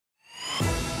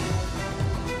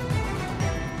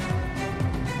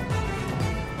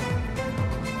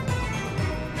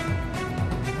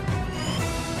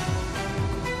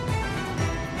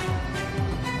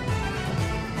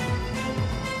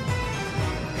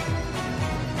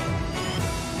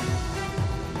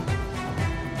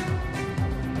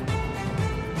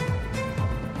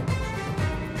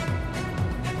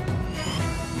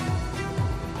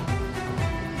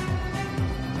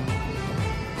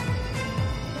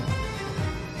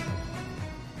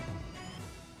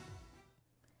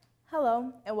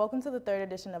Hello, and welcome to the third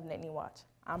edition of Nittany Watch.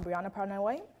 I'm Brianna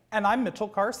Parnell-White. And I'm Mitchell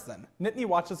Carson. Nittany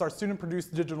Watch is our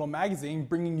student-produced digital magazine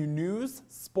bringing you news,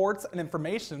 sports, and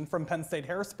information from Penn State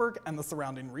Harrisburg and the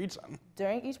surrounding region.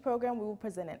 During each program, we will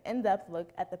present an in-depth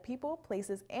look at the people,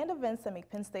 places, and events that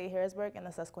make Penn State Harrisburg and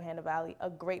the Susquehanna Valley a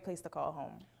great place to call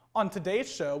home. On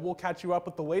today's show, we'll catch you up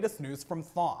with the latest news from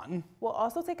Thon. We'll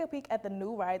also take a peek at the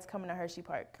new rides coming to Hershey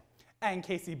Park. And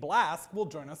Casey Blask will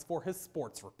join us for his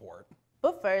sports report.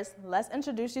 But first, let's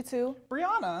introduce you to...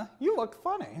 Brianna, you look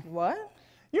funny. What?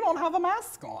 You don't have a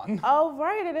mask on. Oh,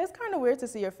 right. It is kind of weird to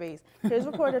see your face. Here's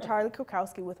reporter Charlie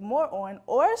Kukowski with more on,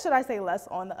 or should I say less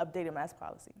on, the updated mask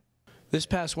policy. This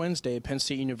past Wednesday, Penn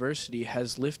State University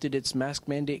has lifted its mask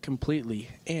mandate completely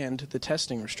and the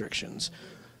testing restrictions.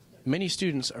 Many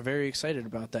students are very excited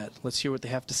about that. Let's hear what they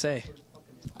have to say.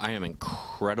 I am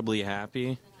incredibly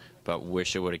happy, but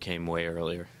wish it would have came way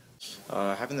earlier.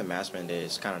 Having the mask mandate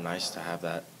is kind of nice to have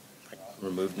that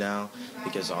removed now,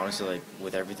 because honestly,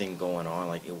 with everything going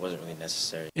on, it wasn't really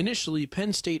necessary. Initially,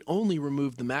 Penn State only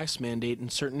removed the mask mandate in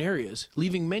certain areas,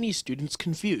 leaving many students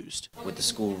confused. With the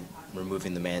school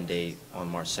removing the mandate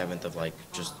on March 7th of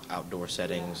just outdoor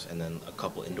settings, and then a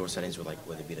couple indoor settings where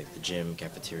whether it be the gym,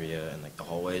 cafeteria, and the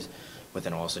hallways, but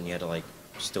then all of a sudden you had to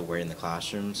still wear it in the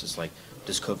classrooms. It's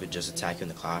does COVID just attack you in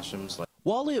the classrooms?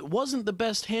 While it wasn't the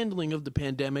best handling of the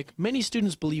pandemic, many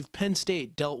students believe Penn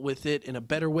State dealt with it in a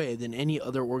better way than any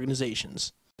other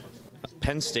organizations.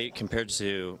 Penn State, compared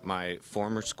to my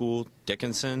former school,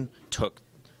 Dickinson, took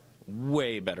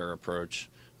way better approach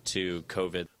to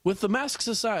COVID. With the masks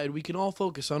aside, we can all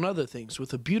focus on other things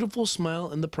with a beautiful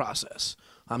smile in the process.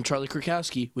 I'm Charlie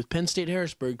Krakowski with Penn State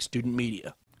Harrisburg Student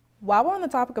Media. While we're on the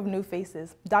topic of new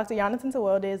faces, Dr. Jonathan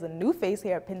Tewelde is a new face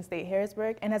here at Penn State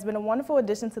Harrisburg and has been a wonderful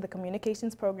addition to the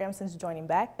communications program since joining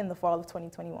back in the fall of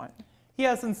 2021. He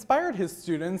has inspired his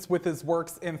students with his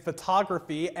works in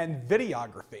photography and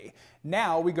videography.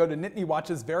 Now we go to Nittany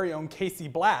Watch's very own Casey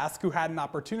Blask, who had an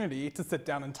opportunity to sit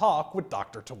down and talk with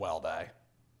Dr. Tewelde.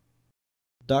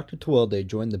 Dr. Tewelde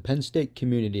joined the Penn State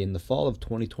community in the fall of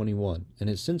 2021 and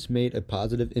has since made a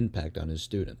positive impact on his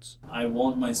students. I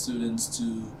want my students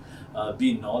to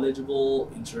be knowledgeable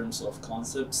in terms of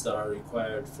concepts that are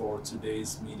required for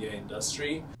today's media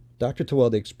industry. Dr.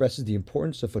 Tewelde expresses the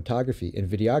importance of photography and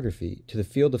videography to the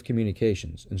field of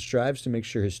communications and strives to make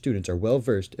sure his students are well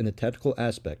versed in the technical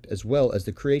aspect as well as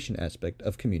the creation aspect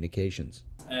of communications.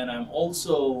 And I'm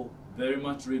also very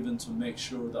much driven to make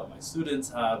sure that my students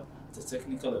have the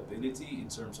technical ability in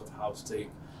terms of how to take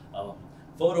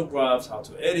photographs, how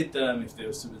to edit them, if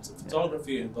they're students of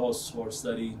photography, and those who are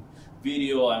studying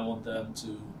video, I want them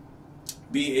to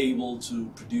be able to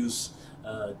produce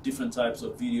different types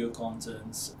of video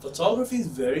contents. Photography is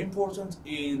very important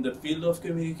in the field of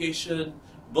communication,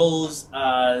 both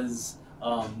as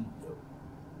a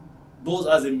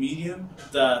medium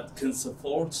that can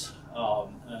support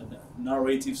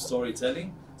narrative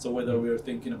storytelling. So whether we're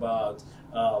thinking about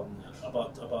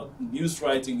news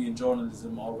writing in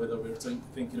journalism, or whether we're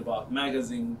thinking about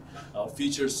magazine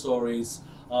feature stories,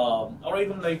 or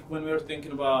even when we're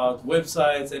thinking about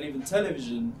websites and even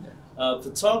television,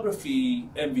 photography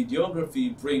and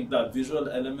videography bring that visual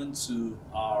element to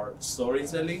our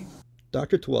storytelling.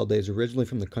 Dr. Tewelde is originally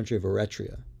from the country of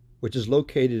Eritrea, which is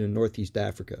located in Northeast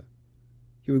Africa.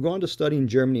 He would go on to study in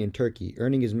Germany and Turkey,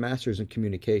 earning his master's in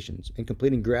communications and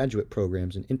completing graduate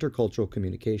programs in intercultural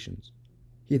communications.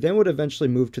 He then would eventually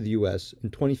move to the U.S. in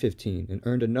 2015 and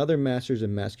earned another master's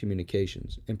in mass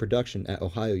communications and production at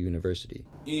Ohio University.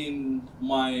 In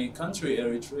my country,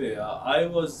 Eritrea, I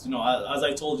was, as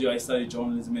I told you, I studied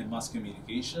journalism and mass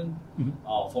communication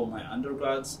for my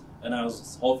undergrads, and I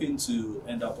was hoping to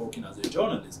end up working as a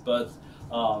journalist. But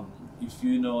if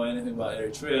you know anything about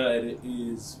Eritrea, it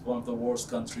is one of the worst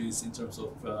countries in terms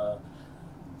of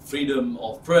freedom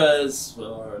of press,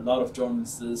 where a lot of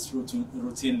journalists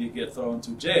routinely get thrown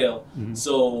to jail.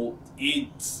 So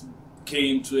it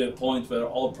came to a point where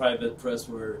all private press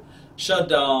were shut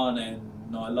down, and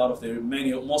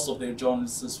most of their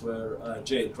journalists were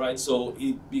jailed, right? So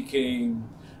it became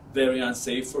very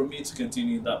unsafe for me to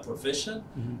continue in that profession.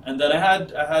 And then I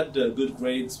had good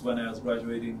grades when I was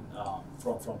graduating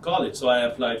from college, so I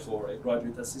applied for a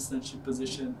graduate assistantship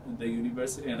position in the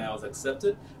university, and I was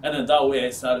accepted. And then that way I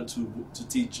started to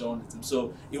teach journalism.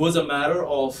 So it was a matter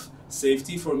of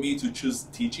safety for me to choose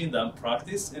teaching than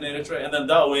practice in Eritrea. And then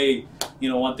that way,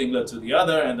 one thing led to the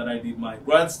other, and then I did my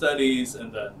grad studies,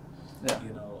 and then I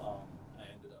ended up.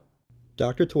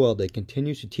 Dr. Tewelde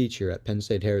continues to teach here at Penn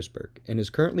State Harrisburg and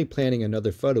is currently planning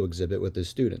another photo exhibit with his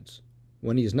students.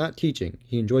 When he is not teaching,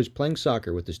 he enjoys playing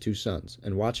soccer with his two sons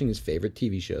and watching his favorite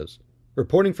TV shows.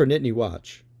 Reporting for Nittany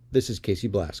Watch, This is Casey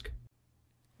Blask.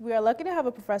 We are lucky to have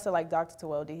a professor like Dr.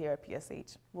 Tewelde here at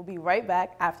PSH. We'll be right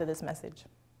back after this message.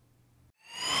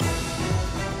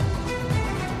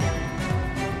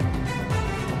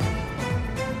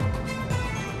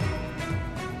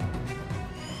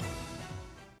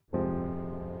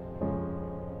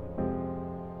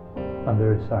 I'm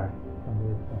very sorry.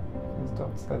 Please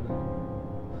don't say that.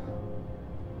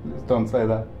 Please don't say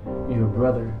that. Your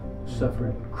brother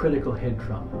suffered critical head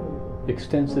trauma,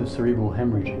 extensive cerebral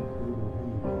hemorrhaging.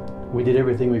 We did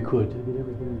everything we could.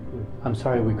 I'm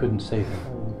sorry we couldn't save him.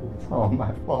 It's all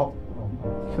my fault.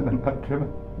 Shouldn't have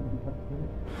driven.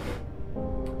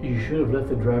 You should have left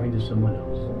the driving to someone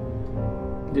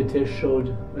else. The test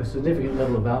showed a significant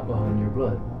level of alcohol in your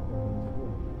blood.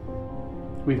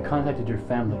 We've contacted your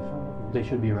family. They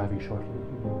should be arriving shortly.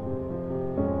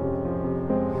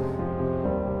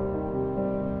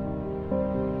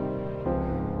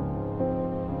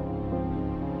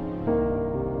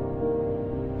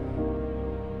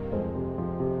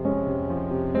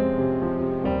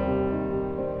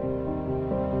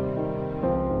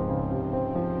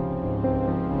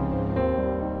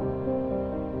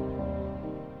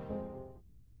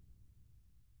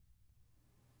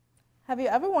 Have you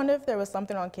ever wondered if there was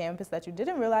something on campus that you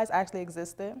didn't realize actually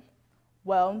existed?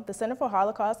 Well, the Center for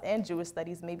Holocaust and Jewish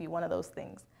Studies may be one of those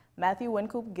things. Matthew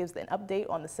Wincoop gives an update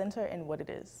on the center and what it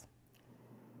is.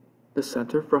 The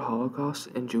Center for Holocaust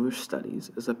and Jewish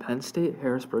Studies is a Penn State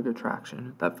Harrisburg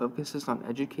attraction that focuses on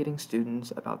educating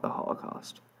students about the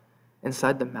Holocaust.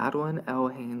 Inside the Madeline L.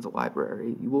 Haynes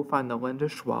Library, you will find the Linda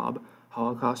Schwab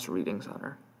Holocaust Reading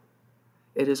Center.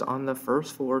 It is on the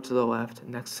first floor to the left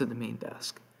next to the main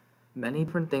desk. Many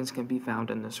different things can be found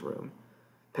in this room.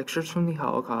 Pictures from the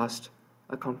Holocaust,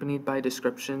 accompanied by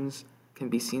descriptions, can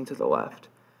be seen to the left.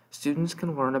 Students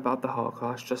can learn about the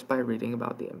Holocaust just by reading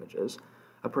about the images.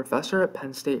 A professor at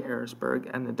Penn State Harrisburg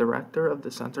and the director of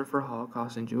the Center for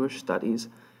Holocaust and Jewish Studies,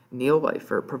 Neil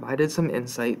Leifert, provided some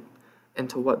insight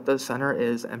into what the center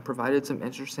is and provided some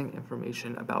interesting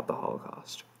information about the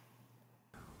Holocaust.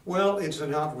 Well, it's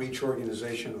an outreach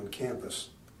organization on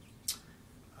campus.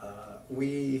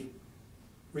 We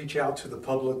reach out to the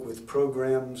public with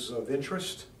programs of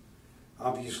interest,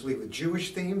 obviously with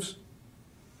Jewish themes.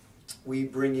 We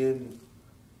bring in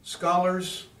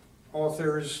scholars,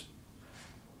 authors.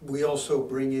 We also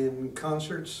bring in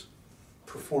concerts,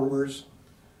 performers.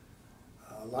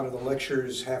 A lot of the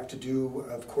lectures have to do,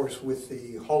 of course, with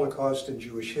the Holocaust and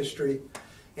Jewish history,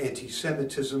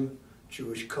 anti-Semitism,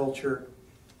 Jewish culture.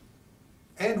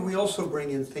 And we also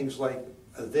bring in things like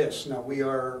this. Now, we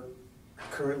are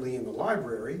currently in the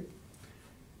library,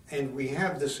 and we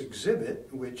have this exhibit,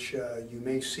 which you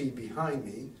may see behind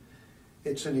me.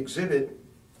 It's an exhibit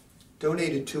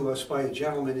donated to us by a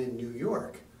gentleman in New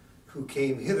York who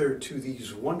came hither to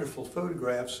these wonderful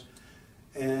photographs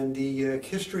and the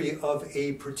history of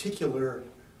a particular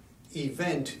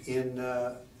event in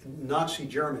Nazi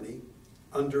Germany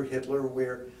under Hitler,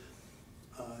 where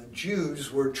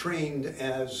Jews were trained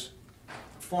as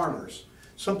farmers.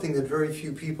 Something that very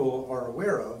few people are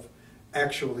aware of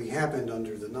actually happened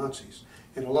under the Nazis.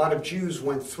 And a lot of Jews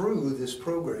went through this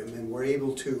program and were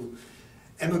able to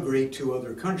emigrate to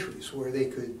other countries where they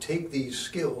could take these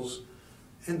skills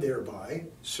and thereby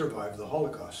survive the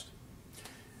Holocaust.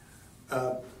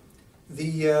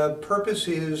 The purpose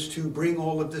is to bring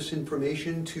all of this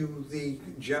information to the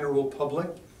general public.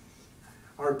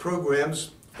 Our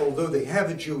programs, although they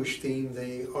have a Jewish theme,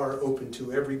 they are open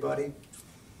to everybody.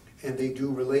 And they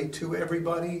do relate to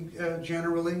everybody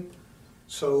generally.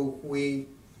 So we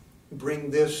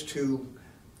bring this to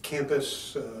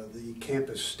campus, the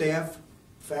campus staff,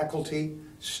 faculty,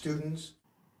 students.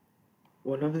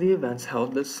 One of the events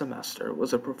held this semester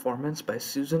was a performance by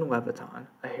Susan Leviton,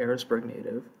 a Harrisburg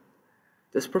native.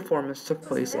 This performance took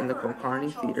place in the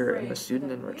Kulkarni Theater in the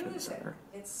Student Enrichment Center.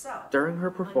 During her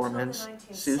performance,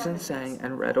 Susan sang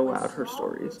and read aloud her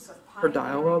stories. Her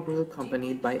dialogue was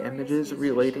accompanied by images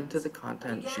relating to the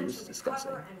content she was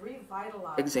discussing.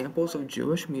 Examples of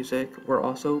Jewish music were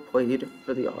also played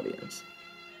for the audience.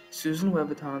 Susan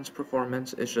Leviton's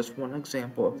performance is just one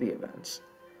example of the events.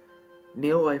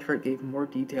 Neil Leifert gave more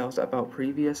details about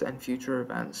previous and future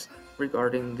events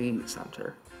regarding the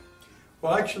center.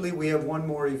 Well, actually, we have one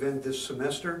more event this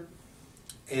semester,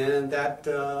 and that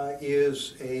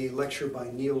is a lecture by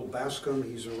Neil Bascom.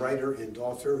 He's a writer and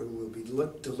author who will be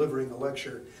delivering a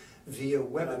lecture via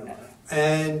webinar.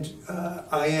 And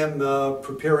I am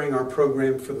preparing our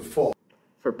program for the fall.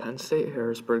 For Penn State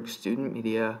Harrisburg Student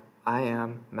Media, I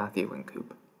am Matthew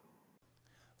Wincoop.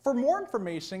 For more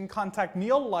information, contact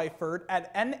Neil Leifert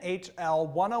at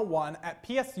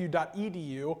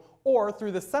nhl101@psu.edu or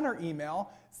through the center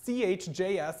email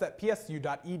chjs@psu.edu.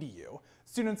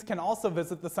 Students can also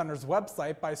visit the center's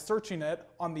website by searching it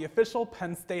on the official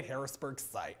Penn State Harrisburg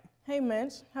site. Hey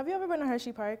Mitch, have you ever been to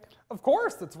Hershey Park? Of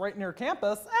course, it's right near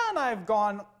campus, and I've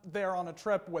gone there on a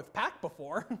trip with PAC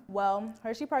before. Well,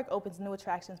 Hershey Park opens new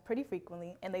attractions pretty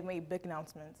frequently, and they've made big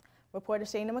announcements. Reporter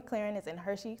Shayna McLaren is in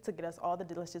Hershey to get us all the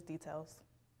delicious details.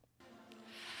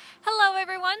 Hello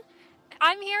everyone!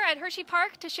 I'm here at Hershey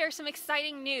Park to share some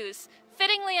exciting news.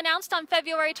 Fittingly announced on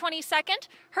February 22nd,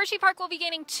 Hershey Park will be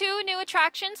gaining 2 new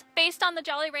attractions based on the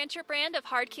Jolly Rancher brand of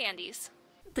hard candies.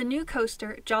 The new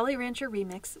coaster, Jolly Rancher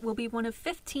Remix, will be one of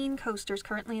 15 coasters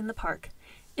currently in the park.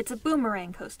 It's a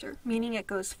boomerang coaster, meaning it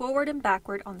goes forward and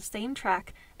backward on the same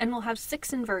track and will have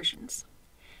 6 inversions.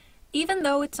 Even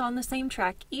though it's on the same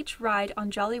track, each ride on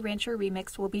Jolly Rancher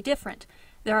Remix will be different.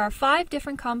 There are 5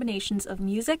 different combinations of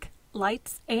music,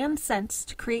 lights, and scents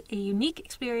to create a unique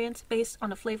experience based on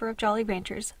a flavor of Jolly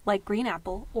Ranchers, like green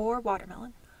apple or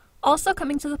watermelon. Also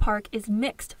coming to the park is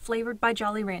Mixed, flavored by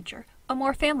Jolly Rancher, a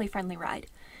more family-friendly ride.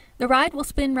 The ride will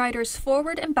spin riders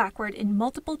forward and backward in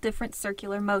multiple different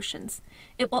circular motions.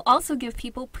 It will also give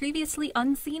people previously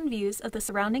unseen views of the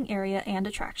surrounding area and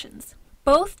attractions.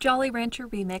 Both Jolly Rancher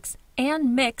Remix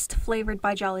and Mixed, flavored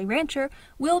by Jolly Rancher,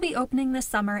 will be opening this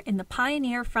summer in the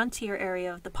Pioneer Frontier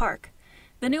area of the park.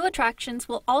 The new attractions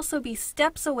will also be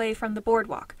steps away from the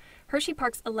boardwalk, Hershey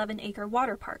Park's 11-acre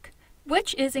water park,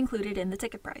 which is included in the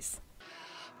ticket price.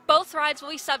 Both rides will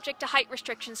be subject to height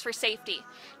restrictions for safety.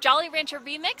 Jolly Rancher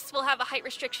Remix will have a height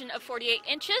restriction of 48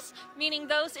 inches, meaning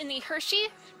those in the Hershey,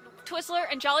 Twizzler,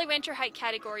 and Jolly Rancher height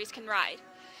categories can ride.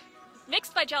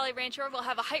 Mixed by Jolly Rancher will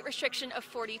have a height restriction of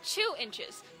 42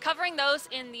 inches, covering those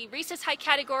in the Reese's height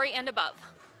category and above.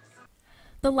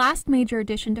 The last major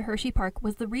addition to Hershey Park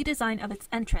was the redesign of its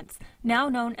entrance, now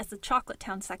known as the Chocolate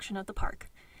Town section of the park.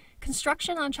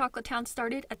 Construction on Chocolate Town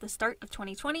started at the start of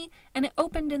 2020, and it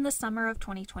opened in the summer of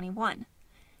 2021.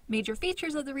 Major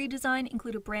features of the redesign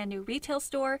include a brand new retail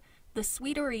store, the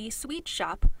Sweetery Sweet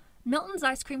Shop, Milton's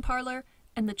Ice Cream Parlor,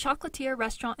 and the Chocolatier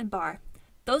Restaurant and Bar.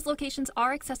 Those locations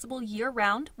are accessible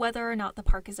year-round, whether or not the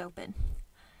park is open.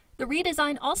 The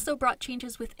redesign also brought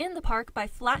changes within the park by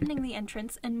flattening the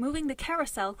entrance and moving the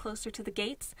carousel closer to the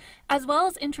gates, as well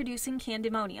as introducing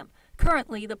Candymonium,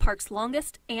 currently the park's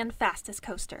longest and fastest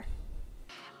coaster.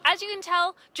 As you can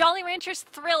tell, Jolly Rancher's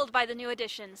thrilled by the new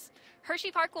additions.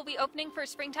 Hershey Park will be opening for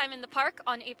springtime in the park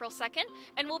on April 2nd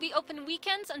and will be open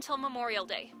weekends until Memorial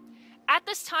Day. At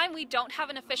this time, we don't have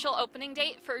an official opening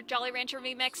date for Jolly Rancher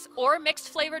Remix or Mixed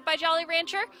flavored by Jolly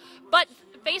Rancher, but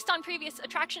based on previous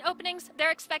attraction openings,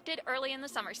 they're expected early in the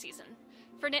summer season.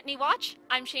 For Nittany Watch,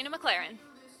 I'm Shayna McLaren.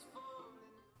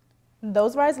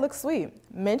 Those rides look sweet.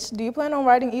 Mitch, do you plan on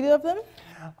riding either of them?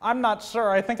 I'm not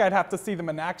sure. I think I'd have to see them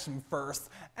in action first.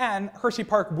 And Hershey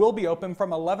Park will be open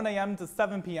from 11 a.m. to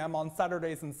 7 p.m. on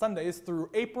Saturdays and Sundays through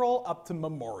April up to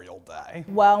Memorial Day.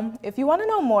 Well, if you want to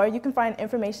know more, you can find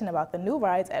information about the new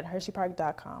rides at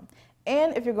hersheypark.com.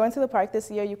 And if you're going to the park this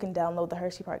year, you can download the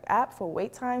Hershey Park app for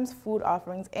wait times, food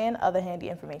offerings, and other handy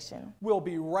information. We'll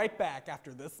be right back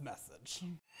after this message.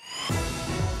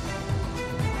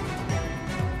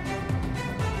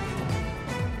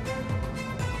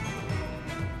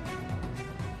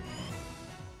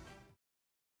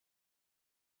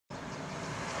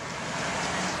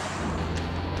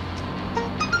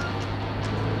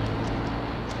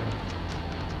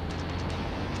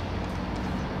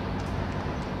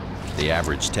 The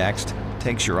average text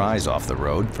takes your eyes off the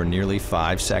road for nearly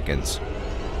 5 seconds.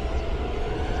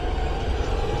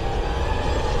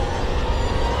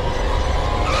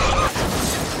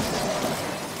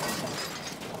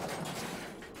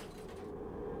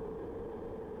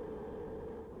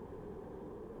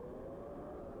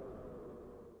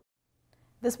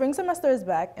 The spring semester is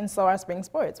back, and so are spring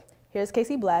sports. Here's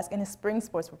Casey Blask in his spring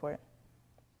sports report.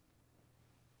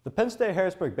 The Penn State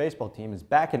Harrisburg baseball team is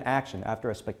back in action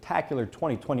after a spectacular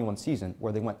 2021 season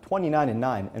where they went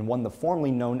 29-9 and won the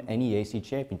formerly known NEAC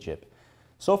championship.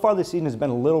 So far this season has been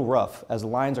a little rough as the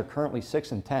Lions are currently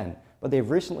 6-10, but they've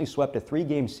recently swept a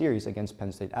 3-game series against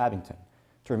Penn State Abington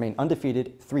to remain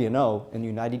undefeated 3-0 in the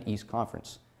United East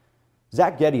Conference.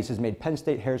 Zach Geddes has made Penn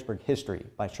State Harrisburg history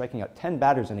by striking out 10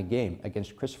 batters in a game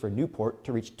against Christopher Newport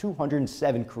to reach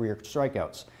 207 career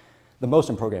strikeouts, the most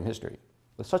in program history.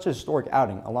 With such a historic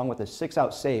outing, along with a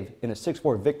 6-out save in a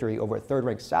 6-4 victory over a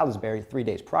third-ranked Salisbury 3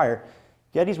 days prior,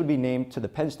 Geddes would be named to the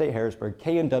Penn State Harrisburg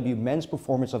K&W Men's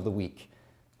Performance of the Week.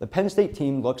 The Penn State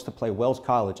team looks to play Wells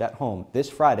College at home this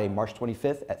Friday, March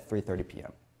 25th at 3:30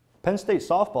 p.m. Penn State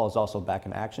softball is also back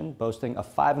in action, boasting a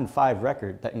 5-5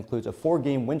 record that includes a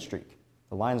 4-game win streak.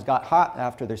 The Lions got hot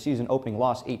after their season-opening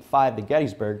loss 8-5 to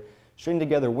Gettysburg, stringing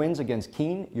together wins against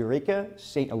Keene, Eureka,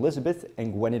 St. Elizabeth,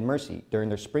 and Gwinnett Mercy during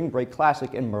their Spring Break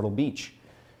Classic in Myrtle Beach.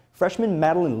 Freshman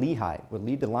Madeline Lehigh would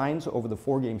lead the Lions over the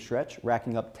 4-game stretch,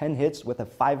 racking up 10 hits with a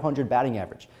 .500 batting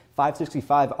average,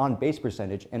 .565 on-base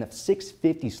percentage, and a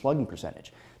 .650 slugging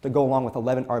percentage to go along with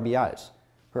 11 RBIs.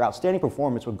 Her outstanding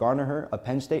performance would garner her a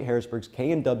Penn State Harrisburg's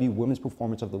K&W Women's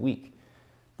Performance of the Week.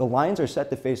 The Lions are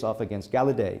set to face off against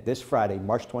Gallaudet this Friday,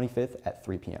 March 25th at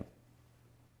 3 p.m.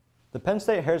 The Penn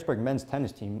State Harrisburg men's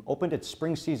tennis team opened its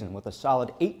spring season with a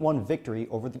solid 8-1 victory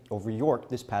over York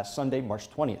this past Sunday, March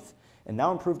 20th, and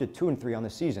now improved to 2-3 on the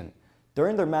season.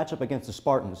 During their matchup against the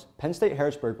Spartans, Penn State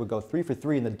Harrisburg would go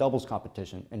 3-for-3 in the doubles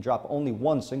competition and drop only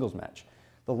one singles match.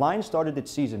 The Lions started its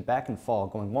season back in fall,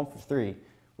 going 1-for-3,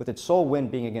 with its sole win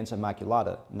being against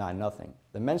Immaculata, 9-0.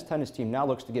 The men's tennis team now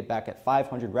looks to get back at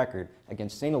 .500 record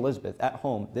against St. Elizabeth at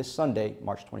home this Sunday,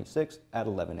 March 26th at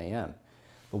 11 a.m.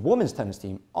 The women's tennis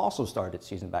team also started its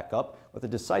season back up with a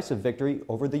decisive victory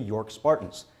over the York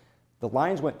Spartans. The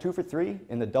Lions went 2-for-3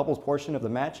 in the doubles portion of the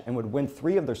match and would win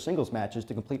 3 of their singles matches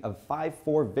to complete a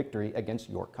 5-4 victory against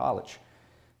York College.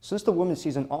 Since the women's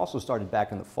season also started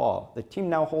back in the fall, the team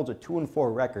now holds a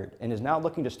 2-4 record and is now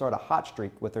looking to start a hot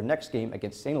streak with their next game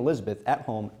against St. Elizabeth at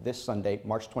home this Sunday,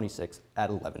 March 26th at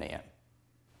 11 a.m.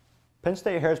 Penn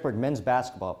State Harrisburg men's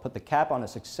basketball put the cap on a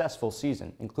successful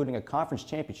season, including a conference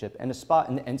championship and a spot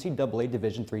in the NCAA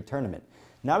Division III tournament.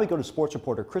 Now we go to sports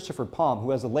reporter Christopher Palm,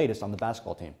 who has the latest on the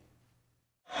basketball team.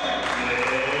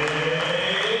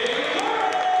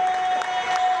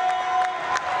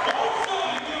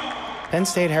 Penn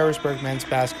State Harrisburg men's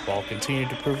basketball continued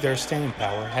to prove their staying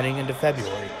power heading into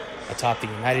February atop the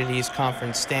United East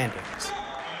Conference standings.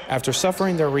 After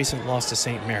suffering their recent loss to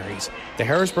St. Mary's, the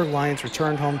Harrisburg Lions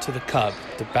returned home to the Cub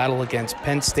to battle against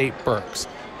Penn State Berks,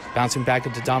 bouncing back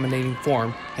into dominating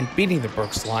form and beating the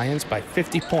Berks Lions by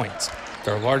 50 points,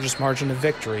 their largest margin of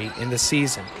victory in the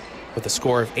season, with a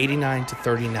score of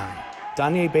 89-39.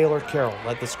 Danye Baylor-Carroll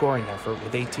led the scoring effort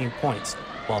with 18 points,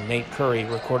 while Nate Curry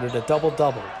recorded a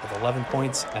double-double with 11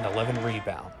 points and 11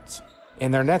 rebounds.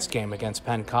 In their next game against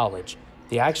Penn College,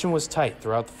 the action was tight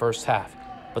throughout the first half,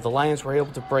 but the Lions were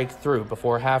able to break through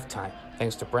before halftime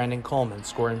thanks to Brandon Coleman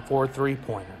scoring 4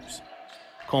 3-pointers.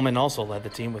 Coleman also led the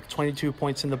team with 22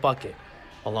 points in the bucket,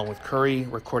 along with Curry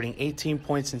recording 18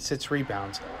 points and 6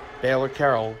 rebounds,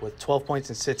 Baylor-Carroll with 12 points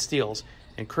and 6 steals,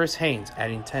 and Chris Haynes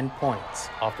adding 10 points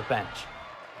off the bench.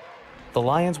 The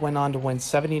Lions went on to win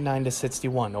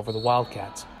 79-61 over the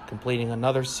Wildcats, completing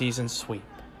another season sweep.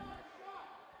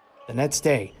 The next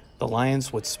day, the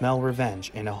Lions would smell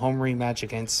revenge in a home rematch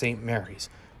against St. Mary's,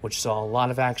 which saw a lot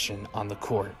of action on the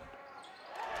court.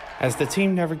 As the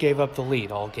team never gave up the lead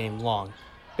all game long,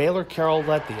 Baylor-Carroll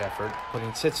led the effort,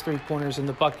 putting 6 3-pointers in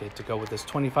the bucket to go with his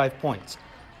 25 points,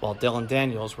 while Dylan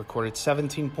Daniels recorded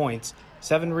 17 points,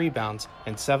 7 rebounds,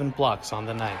 and 7 blocks on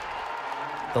the night.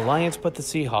 The Lions put the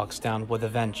Seahawks down with a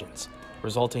vengeance,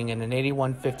 resulting in an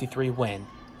 81-53 win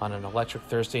on an electric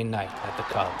Thursday night at the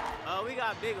Cub. We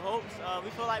got big hopes. We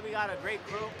feel like we got a great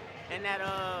crew, and that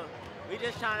we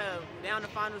just trying to, down the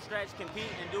final stretch, compete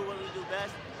and do what we do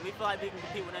best. And we feel like we can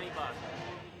compete with anybody.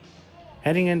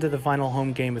 Heading into the final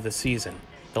home game of the season,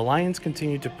 the Lions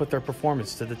continued to put their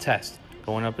performance to the test,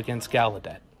 going up against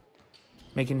Gallaudet.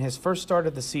 Making his first start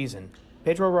of the season,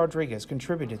 Pedro Rodriguez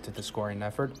contributed to the scoring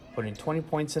effort, putting 20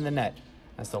 points in the net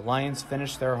as the Lions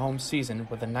finished their home season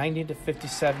with a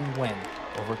 90-57 win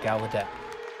over Gallaudet.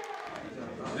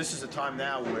 This is a time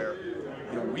now where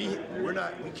we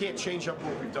can't change up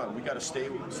what we've done. We got to stay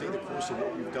the course of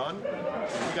what we've done.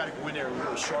 And we got to go in there and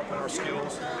really sharpen our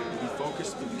skills, and be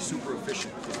focused, and be super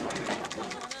efficient.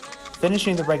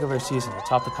 Finishing the regular season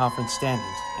atop the conference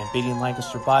standings and beating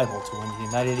Lancaster Bible to win the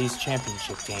United East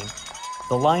Championship game,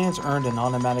 the Lions earned an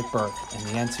automatic berth in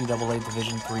the NCAA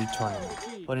Division III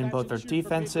tournament, putting both their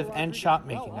defensive and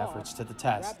shot-making efforts to the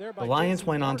test. The Lions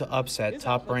went on to upset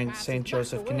top-ranked St.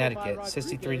 Joseph, Connecticut,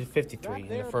 63-53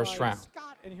 in the first round.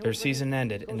 Their season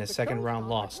ended in a second-round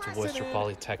loss to Worcester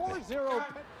Polytechnic.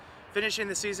 Finishing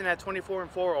the season at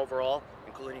 24-4 overall,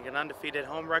 including an undefeated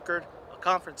home record, a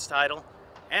conference title,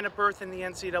 and a berth in the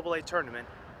NCAA tournament,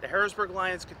 the Harrisburg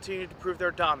Lions continue to prove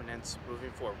their dominance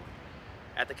moving forward.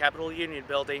 At the Capitol Union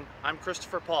Building, I'm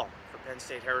Christopher Paul for Penn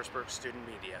State Harrisburg Student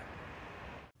Media.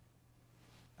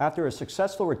 After a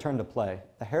successful return to play,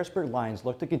 the Harrisburg Lions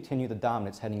look to continue the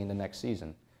dominance heading into next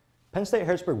season. Penn State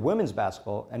Harrisburg women's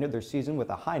basketball ended their season with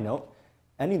a high note,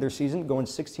 ending their season going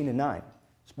 16-9.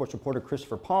 Sports reporter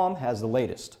Christopher Palm has the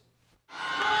latest.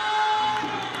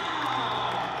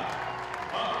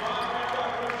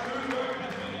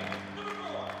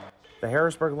 The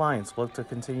Harrisburg Lions look to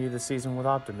continue the season with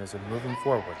optimism moving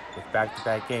forward with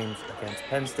back-to-back games against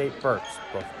Penn State Berks,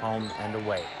 both home and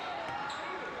away.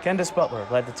 Candace Butler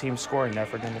led the team's scoring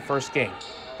effort in the first game,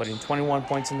 putting 21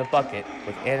 points in the bucket,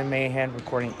 with Anna Mahan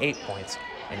recording 8 points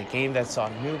in a game that saw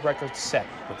new records set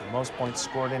with the most points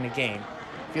scored in a game,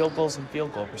 field goals and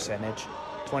field goal percentage,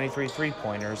 23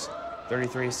 three-pointers,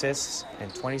 33 assists,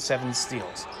 and 27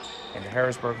 steals, and the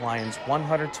Harrisburg Lions'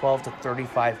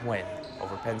 112-35 win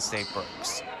over Penn State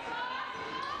Berks.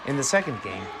 In the second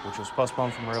game, which was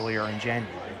postponed from earlier in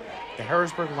January, the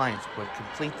Harrisburg Lions would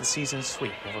complete the season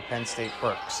sweep over Penn State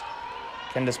Berks.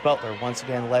 Candace Butler once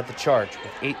again led the charge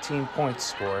with 18 points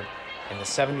scored in the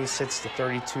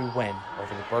 76-32 win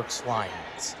over the Berks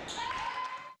Lions.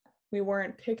 We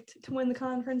weren't picked to win the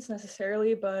conference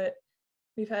necessarily, but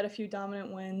we've had a few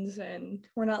dominant wins and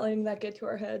we're not letting that get to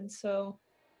our heads. So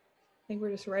I think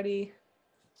we're just ready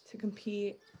to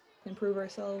compete and prove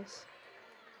ourselves.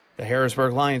 The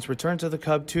Harrisburg Lions returned to the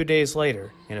Cub 2 days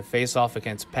later in a face-off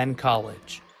against Penn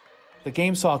College. The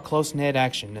game saw close-knit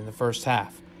action in the first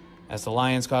half. As the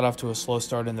Lions got off to a slow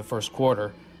start in the first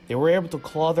quarter, they were able to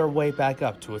claw their way back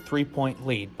up to a 3-point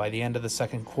lead by the end of the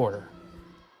second quarter.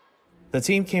 The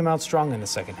team came out strong in the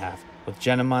second half, with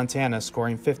Jenna Montana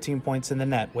scoring 15 points in the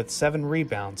net with 7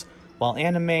 rebounds, while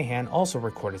Anna Mahan also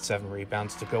recorded 7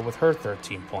 rebounds to go with her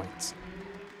 13 points.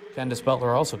 Candace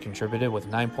Butler also contributed with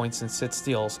 9 points and 6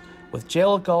 steals, with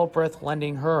Jayla Galbraith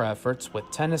lending her efforts with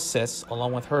 10 assists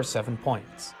along with her 7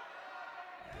 points.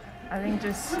 I think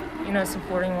just,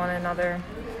 supporting one another,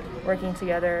 working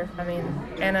together. I mean,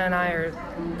 Anna and I are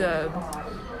the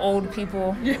old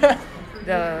people,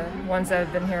 the ones that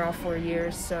have been here all 4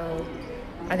 years, so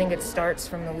I think it starts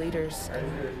from the leaders and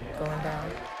going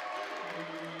down.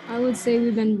 I would say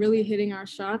we've been really hitting our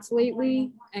shots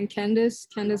lately, and Candace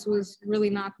was really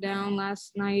knocked down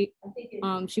last night.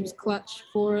 She was clutch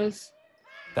for us.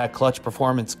 That clutch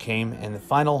performance came in the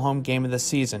final home game of the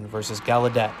season versus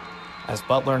Gallaudet, as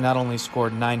Butler not only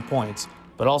scored 9 points,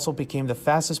 but also became the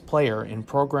fastest player in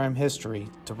program history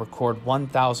to record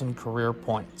 1,000 career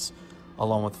points,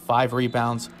 along with 5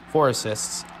 rebounds, 4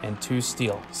 assists, and 2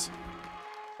 steals.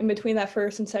 In between that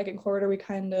first and second quarter, we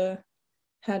kind of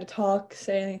had a talk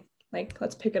saying,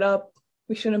 let's pick it up.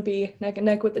 We shouldn't be neck and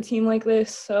neck with the team like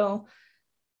this. So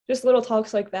just little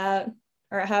talks like that.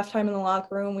 Or at halftime in the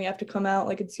locker room, we have to come out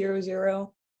like it's 0-0.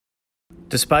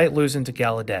 Despite losing to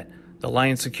Gallaudet, the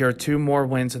Lions secured 2 more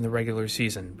wins in the regular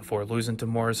season before losing to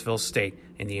Morrisville State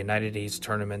in the United East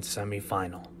Tournament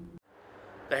semifinal.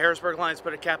 The Harrisburg Lions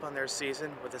put a cap on their season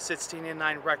with a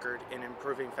 16-9 record in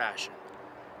improving fashion.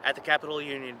 At the Capitol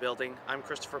Union Building, I'm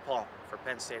Christopher Paul for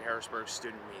Penn State Harrisburg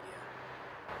Student Media.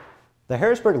 The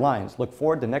Harrisburg Lions look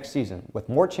forward to next season with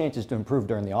more chances to improve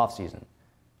during the offseason.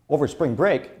 Over spring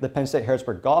break, the Penn State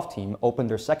Harrisburg golf team opened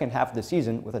their second half of the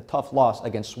season with a tough loss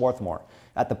against Swarthmore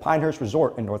at the Pinehurst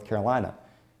Resort in North Carolina.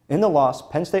 In the loss,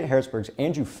 Penn State Harrisburg's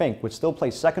Andrew Fink would still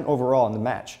place second overall in the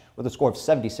match with a score of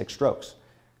 76 strokes.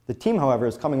 The team, however,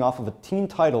 is coming off of a team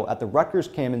title at the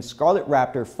Rutgers-Cammon Scarlet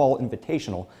Raptor Fall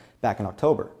Invitational back in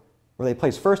October, where they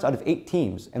placed first out of 8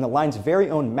 teams, and the Lions'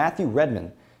 very own Matthew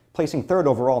Redman placing third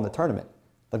overall in the tournament.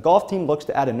 The golf team looks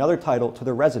to add another title to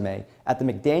their resume at the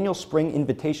McDaniel Spring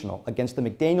Invitational against the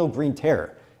McDaniel Green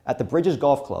Terror at the Bridges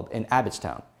Golf Club in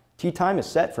Abbottstown. Tee time is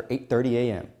set for 8:30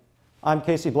 a.m. I'm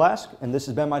Casey Blask, and this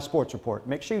has been my sports report.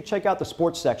 Make sure you check out the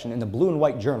sports section in the Blue and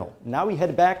White Journal. Now we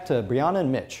head back to Brianna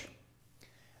and Mitch.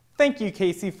 Thank you,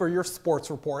 Casey, for your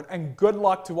sports report, and good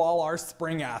luck to all our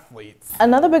spring athletes.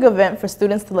 Another big event for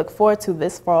students to look forward to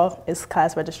this fall is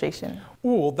class registration.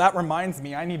 Ooh, that reminds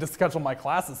me, I need to schedule my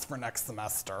classes for next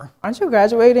semester. Aren't you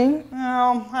graduating?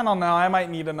 Well, I don't know, I might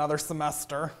need another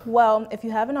semester. Well, if you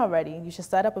haven't already, you should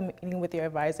set up a meeting with your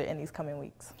advisor in these coming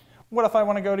weeks. What if I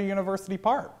want to go to University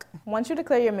Park? Once you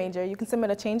declare your major, you can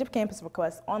submit a change of campus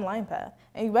request online path,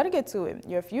 and you better get to it.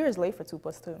 You're a few years late for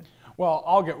 2+2. Well,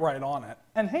 I'll get right on it.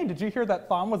 And hey, did you hear that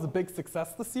Thon was a big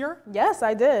success this year? Yes,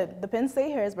 I did. The Penn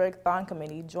State Harrisburg Thon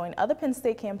Committee joined other Penn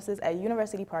State campuses at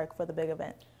University Park for the big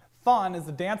event. Thon is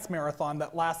a dance marathon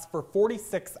that lasts for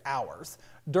 46 hours.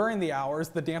 During the hours,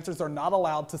 the dancers are not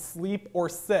allowed to sleep or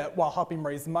sit while helping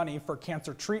raise money for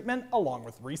cancer treatment along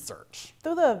with research.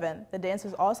 Through the event, the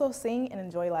dancers also sing and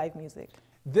enjoy live music.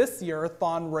 This year,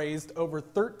 Thon raised over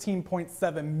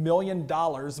 $13.7 million,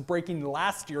 breaking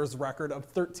last year's record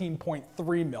of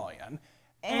 $13.3 million.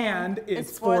 And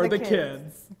it's for the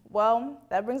kids. Well,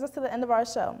 that brings us to the end of our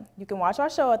show. You can watch our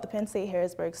show at the Penn State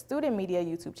Harrisburg Student Media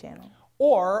YouTube channel,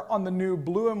 or on the new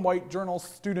Blue and White Journal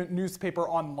student newspaper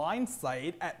online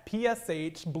site at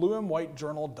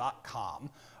pshblueandwhitejournal.com.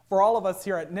 For all of us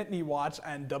here at Nittany Watch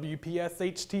and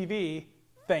WPSH TV,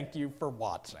 thank you for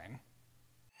watching.